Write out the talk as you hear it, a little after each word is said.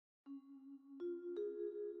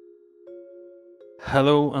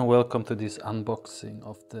Hello and welcome to this unboxing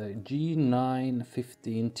of the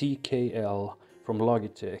G915 TKL from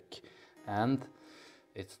Logitech, and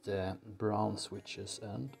it's the brown switches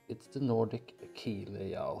and it's the Nordic key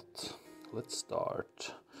layout. Let's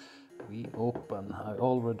start. We open. I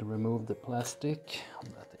already removed the plastic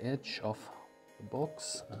on that edge of the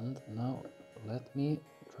box, and now let me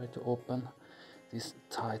try to open this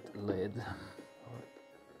tight lid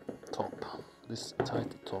or top. This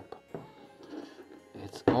tight top.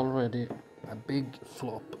 It's already a big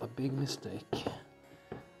flop, a big mistake,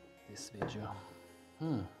 this video.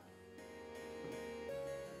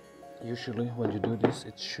 Usually when you do this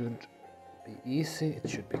it should be easy, it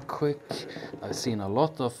should be quick. I've seen a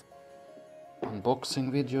lot of unboxing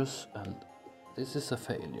videos and this is a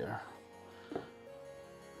failure.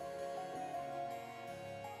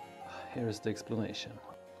 Here is the explanation.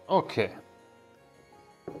 Okay,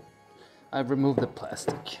 I've removed the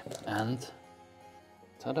plastic and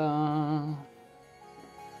ta-da!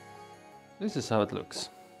 This is how it looks.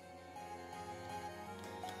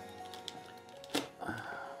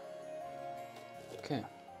 Okay,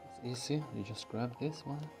 it's easy. You just grab this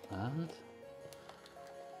one and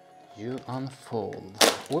you unfold.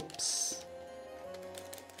 Whoops!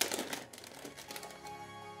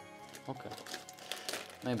 Okay,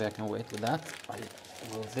 maybe I can wait with that. I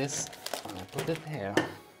move this and I put it here.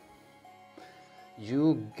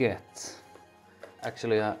 You get...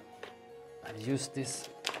 Actually, I've used this.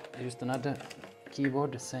 I used another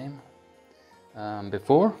keyboard, the same,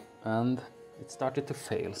 before, and it started to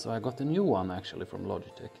fail. So I got a new one actually from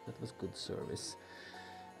Logitech. That was good service.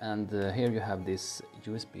 And here you have this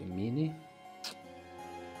USB Mini.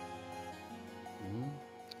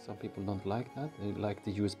 Some people don't like that. They like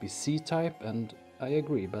the USB-C type, and I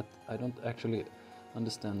agree. But I don't actually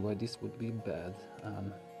understand why this would be bad.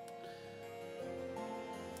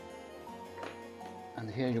 And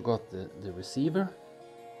here you got the receiver,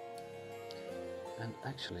 and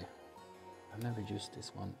actually I never used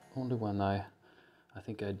this one, only when I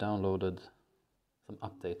think I downloaded some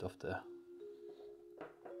update of the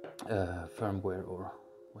firmware, or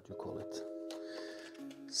what you call it.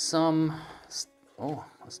 Oh,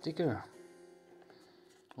 a sticker.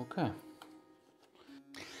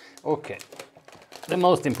 Okay, the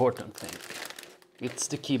most important thing, it's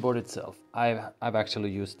the keyboard itself. I've actually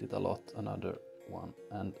used it a lot, another one,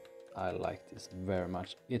 and I like this very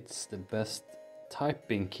much. It's the best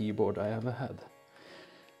typing keyboard I ever had.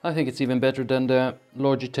 I think it's even better than the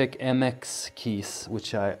Logitech MX keys,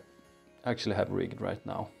 which I actually have rigged right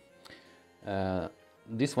now.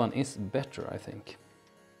 This one is better, I think,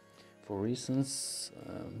 for reasons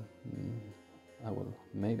I will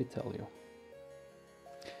maybe tell you.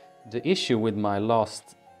 The issue with my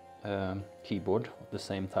last keyboard of the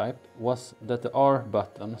same type was that the R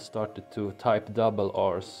button started to type double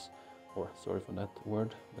R's, or sorry for that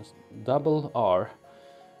word, double R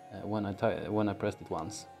when I pressed it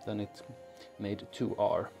once. Then it made two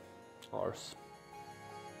R's,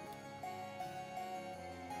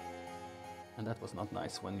 and that was not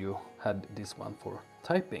nice when you had this one for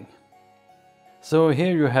typing. So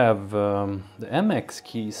here you have the MX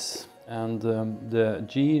keys and the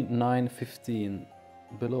G915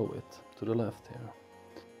 below it, to the left here.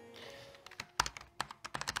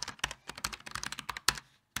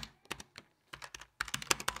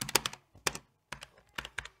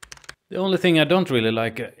 The only thing I don't really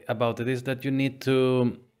like about it is that you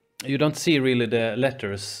don't see really the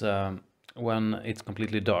letters when it's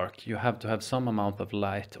completely dark. You have to have some amount of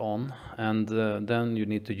light on, and then you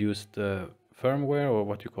need to use the firmware, or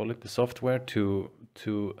what you call it, the software, to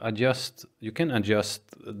adjust. You can adjust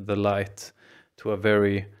the light to a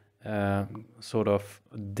very sort of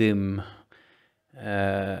dim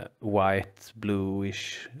white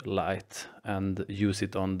bluish light, and use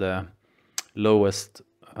it on the lowest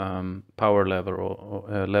power level,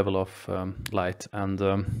 or level of light, and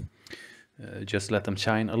just let them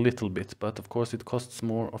shine a little bit. But of course it costs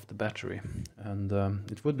more of the battery, and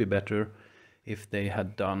it would be better if they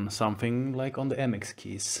had done something like on the MX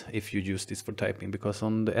keys, if you use this for typing, because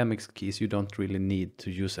on the MX keys you don't really need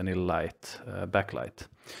to use any light, backlight,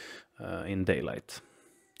 in daylight.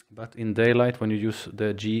 But in daylight, when you use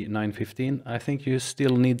the G915, I think you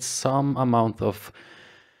still need some amount of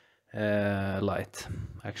light,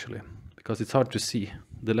 actually, because it's hard to see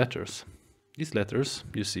the letters. These letters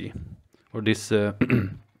you see, or these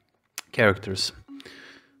characters.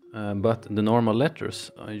 But the normal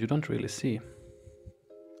letters you don't really see.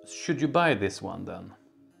 Should you buy this one then?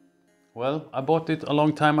 Well, I bought it a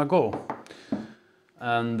long time ago,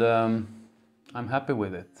 and I'm happy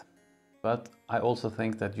with it. But I also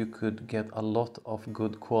think that you could get a lot of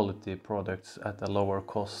good quality products at a lower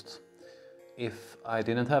cost. If I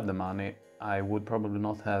didn't have the money, I would probably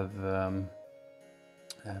not have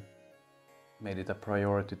made it a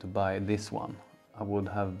priority to buy this one. I would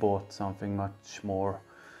have bought something much more,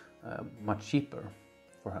 much cheaper.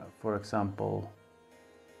 For example,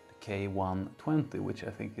 the K120, which I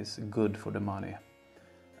think is good for the money.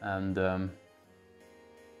 And the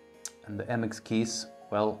MX keys,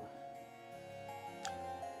 well,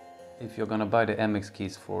 if you're gonna buy the MX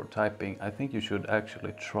keys for typing, I think you should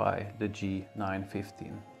actually try the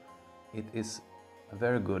G915. It is a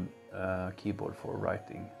very good keyboard for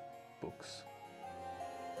writing books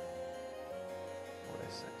or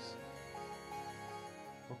essays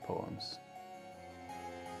or poems.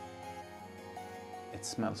 It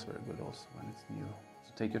smells very good also when it's new,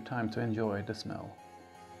 so take your time to enjoy the smell.